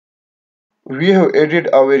we have added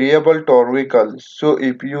a variable to our vehicle. So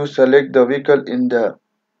if you select the vehicle in the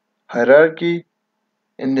hierarchy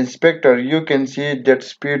in the inspector, you can see that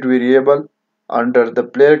speed variable under the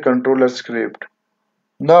player controller script.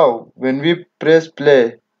 Now when we press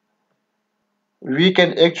play, we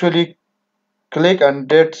can actually click on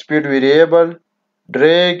that speed variable,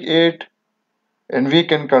 drag it, and we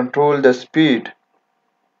can control the speed.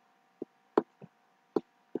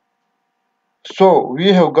 So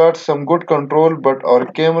we have got some good control, but our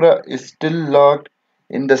camera is still locked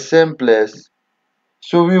in the same place.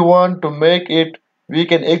 So we want to make it, we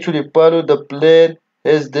can actually follow the player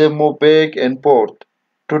as they move back and forth.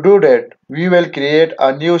 To do that, we will create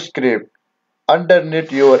a new script.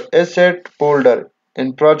 Underneath your asset folder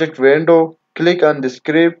in project window, click on the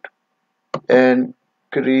script and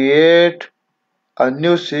create a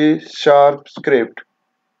new C# script.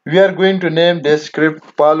 We are going to name this script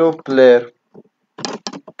follow player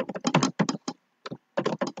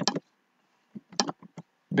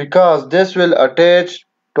because this will attach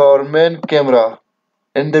to our main camera.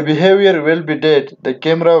 And the behavior will be that the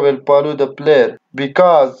camera will follow the player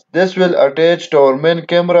because this will attach to our main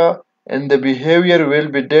camera and the behavior will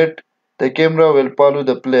be that the camera will follow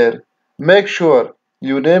the player. Make sure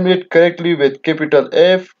you name it correctly with capital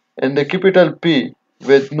F and the capital P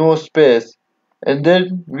with no space. And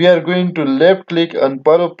then we are going to left click on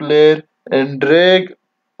follow player and drag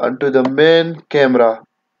onto the main camera.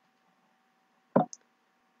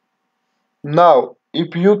 Now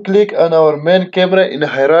if you click on our main camera in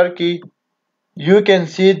hierarchy, you can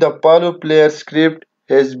see the follow player script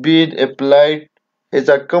has been applied as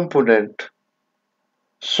a component.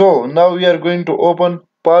 So now we are going to open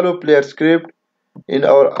follow player script in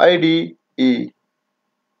our IDE.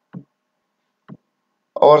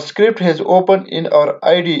 Our script has opened in our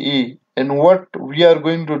IDE, and what we are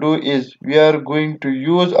going to do is we are going to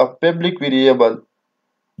use a public variable,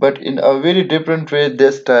 but in a very different way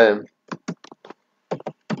this time.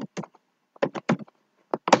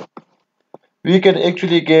 We can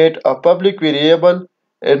actually get a public variable,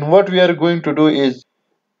 and what we are going to do is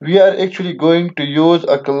we are actually going to use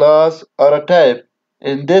a class or a type,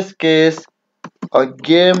 in this case a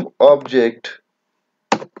game object.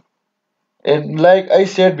 And like I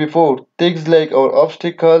said before, things like our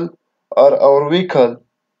obstacle or our vehicle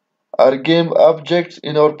are game objects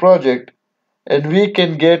in our project, and we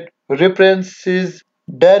can get references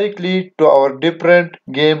directly to our different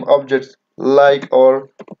game objects like our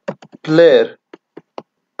player.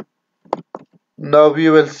 Now we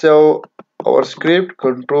will save our script,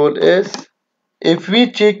 Control S. If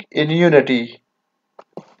we check in Unity,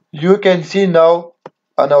 you can see now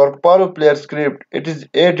on our Power Player script, it is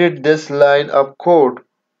added this line of code,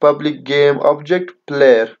 public game object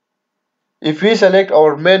player. If we select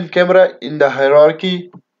our main camera in the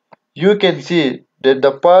hierarchy, you can see that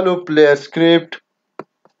the Palo player script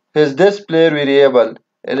has this player variable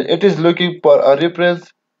and it is looking for a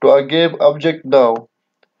reference to a game object now.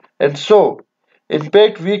 And so, in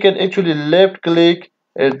fact, we can actually left click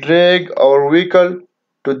and drag our vehicle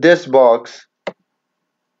to this box.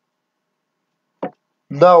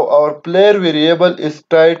 Now our player variable is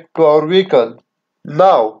tied to our vehicle.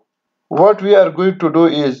 Now what we are going to do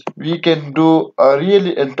is we can do a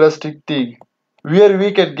really interesting thing where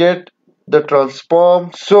we can get the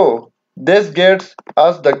transform. So this gets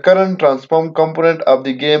us the current transform component of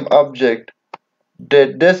the game object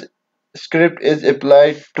that this script is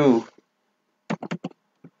applied to.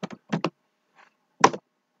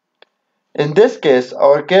 In this case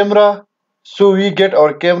our camera, so we get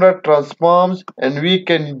our camera transforms and we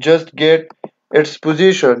can just get its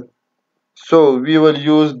position. So we will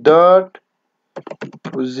use dot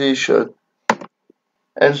position,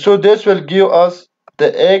 and so this will give us the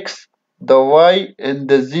x, the y and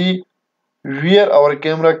the z where our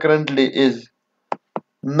camera currently is.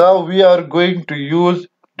 Now we are going to use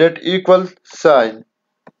that equal sign,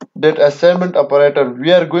 that assignment operator.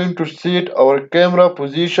 We are going to set our camera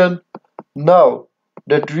position. Now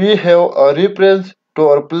that we have a reference to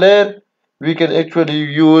our player, we can actually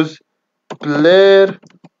use player.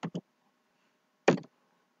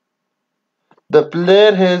 The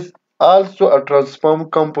player has also a transform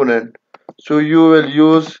component, so you will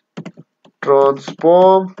use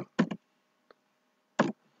transform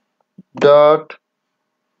dot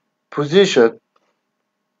position,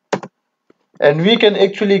 and we can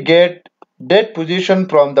actually get that position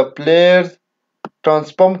from the player's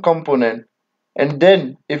transform component. And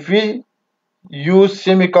then if we use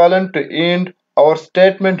semicolon to end our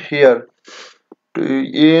statement here, to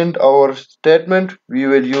end our statement we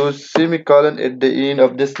will use semicolon at the end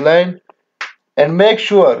of this line, and make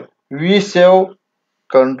sure we save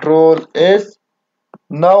Control S.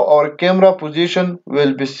 Now our camera position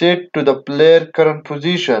will be set to the player current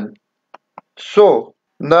position. So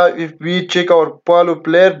now if we check our Palu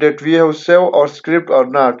player that we have saved our script or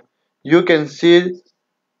not, you can see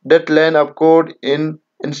that line of code in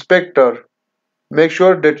inspector. Make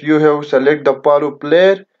sure that you have select the Palu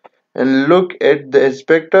player and look at the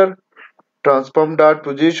inspector transform dot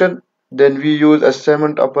position. Then we use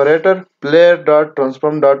assignment operator player dot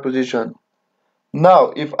transform dot position.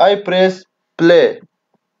 Now if I press play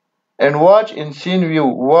and watch in scene view,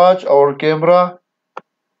 watch our camera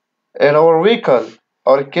and our vehicle.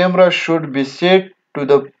 Our camera should be set to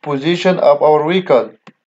the position of our vehicle,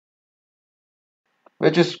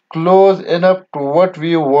 which is close enough to what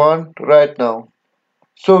we want right now.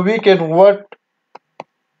 So we can watch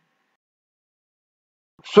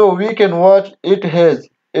it as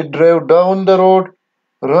it drive down the road,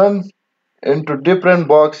 runs into different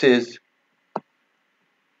boxes.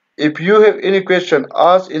 If you have any question,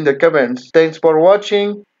 ask in the comments. Thanks for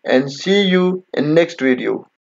watching and see you in next video.